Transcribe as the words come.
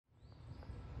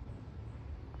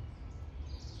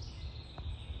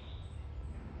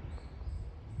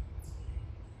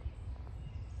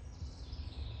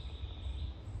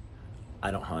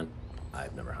I don't hunt.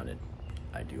 I've never hunted.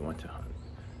 I do want to hunt.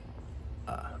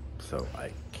 So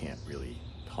I can't really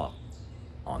talk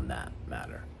on that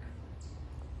matter.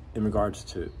 In regards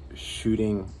to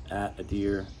shooting at a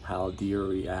deer, how deer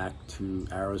react to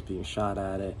arrows being shot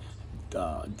at it,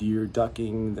 deer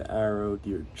ducking the arrow,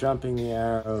 deer jumping the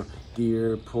arrow,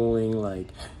 deer pulling like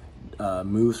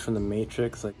moves from the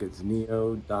Matrix, like it's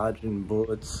Neo dodging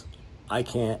bullets. I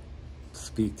can't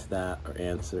speak to that or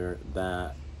answer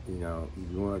that. You know,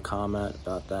 if you want to comment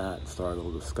about that, start a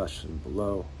little discussion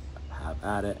below, have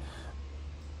at it.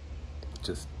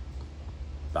 Just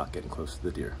about getting close to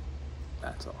the deer.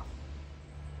 That's all.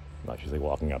 Not just like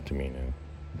walking up to me now.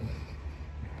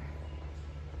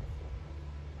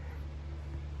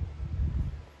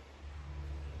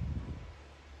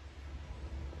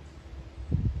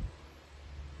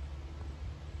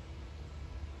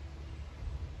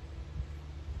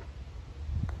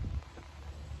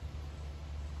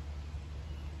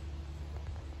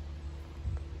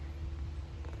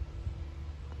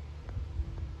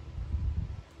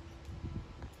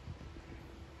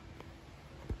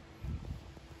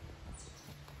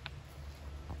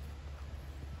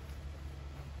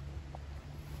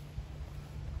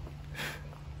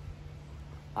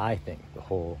 I think the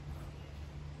whole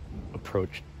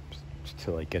approach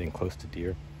to like getting close to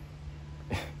deer,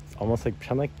 it's almost like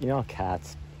pretend, like, you know how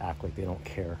cats act like they don't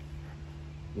care.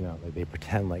 You know, like they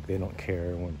pretend like they don't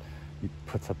care when you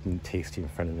put something tasty in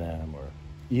front of them, or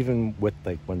even with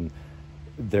like when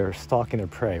they're stalking their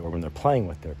prey or when they're playing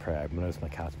with their prey. I've noticed my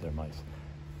cats with their mice.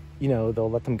 You know, they'll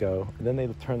let them go, and then they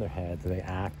turn their heads and they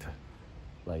act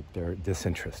like they're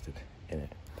disinterested in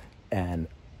it. And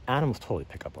animals totally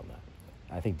pick up on that.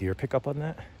 I think deer pick up on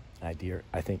that. I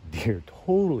think deer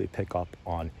totally pick up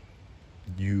on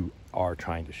you are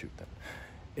trying to shoot them.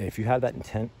 And if you have that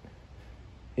intent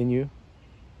in you,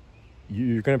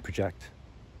 you're going to project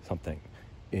something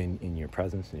in your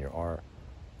presence, in your aura,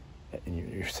 in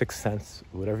your sixth sense,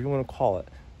 whatever you want to call it,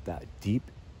 that deep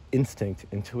instinct,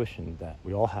 intuition that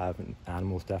we all have, and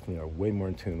animals definitely are way more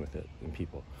in tune with it than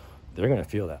people. They're going to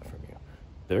feel that from you.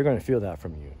 They're going to feel that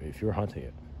from you if you're hunting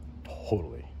it.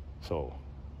 Totally. So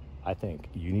I think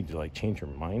you need to like change your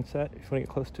mindset if you want to get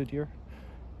close to a deer.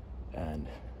 And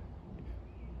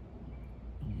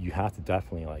you have to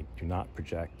definitely like do not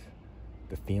project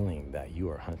the feeling that you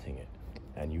are hunting it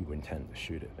and you intend to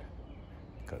shoot it,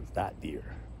 because that deer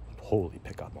will totally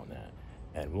pick up on that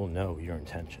and will know your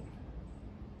intention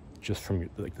just from your,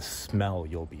 like the smell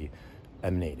you'll be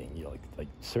emanating. You know, like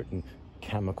certain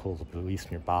chemicals will be released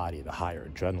in your body, the higher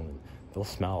adrenaline, they'll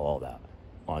smell all that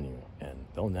on you and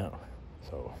they'll know.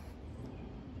 So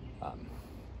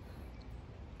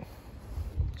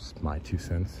just my 2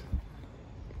 cents.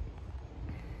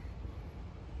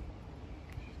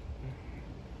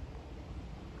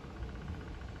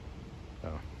 Oh.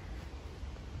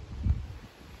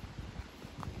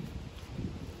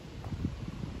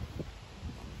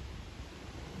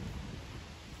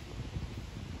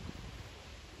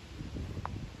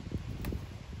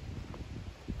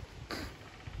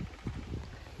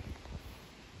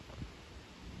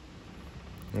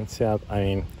 Let's see. I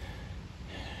mean,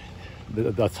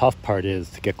 the tough part is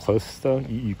to get close though.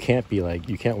 You can't be like,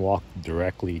 you can't walk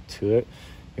directly to it.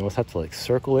 You almost have to like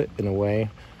circle it in a way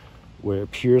where it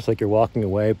appears like you're walking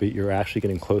away, but you're actually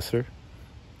getting closer.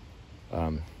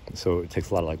 So it takes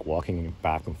a lot of like walking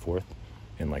back and forth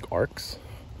in like arcs.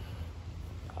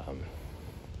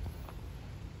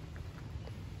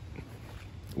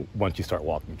 Once you start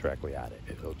walking directly at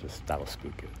it, that'll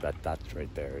spook it. That's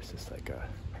right there. It's just like a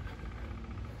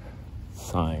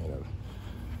sign of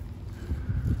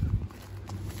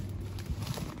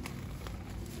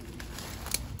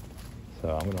so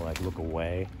I'm gonna like look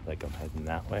away, like I'm heading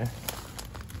that way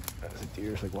as the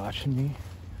deer's like watching me,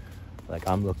 like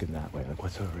I'm looking that way, like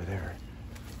what's over there.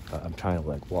 I'm trying to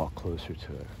like walk closer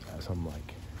to it as I'm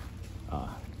like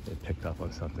it picked up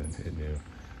on something it knew.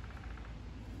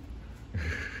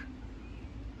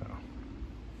 So.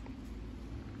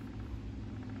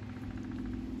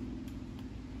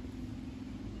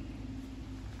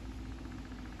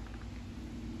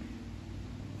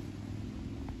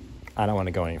 I don't want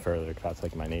to go any further because that's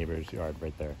like my neighbor's yard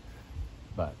right there.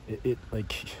 But it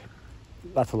like,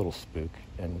 that's a little spook.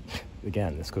 And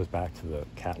again, this goes back to the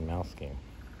cat and mouse game.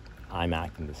 I'm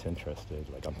acting disinterested.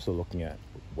 Like I'm still looking at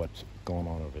what's going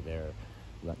on over there,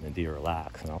 letting the deer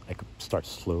relax. And I could start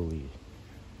slowly,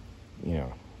 you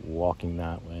know, walking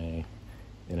that way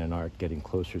in an arc, getting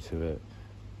closer to it.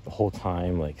 The whole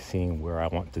time, like seeing where I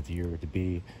want the deer to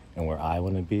be and where I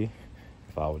want to be.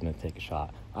 if I wouldn't take a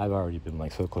shot. I've already been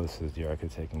like so close to this deer. I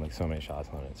could have taken like so many shots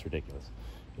on it. It's ridiculous.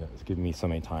 You know, it's given me so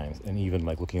many times, and even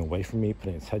like looking away from me,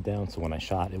 putting its head down, so when I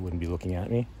shot, it wouldn't be looking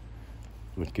at me,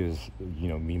 which gives, you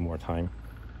know, me more time,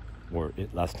 or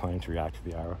it less time to react to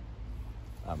the arrow.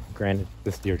 Granted,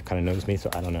 this deer kind of knows me, so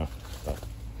I don't know, but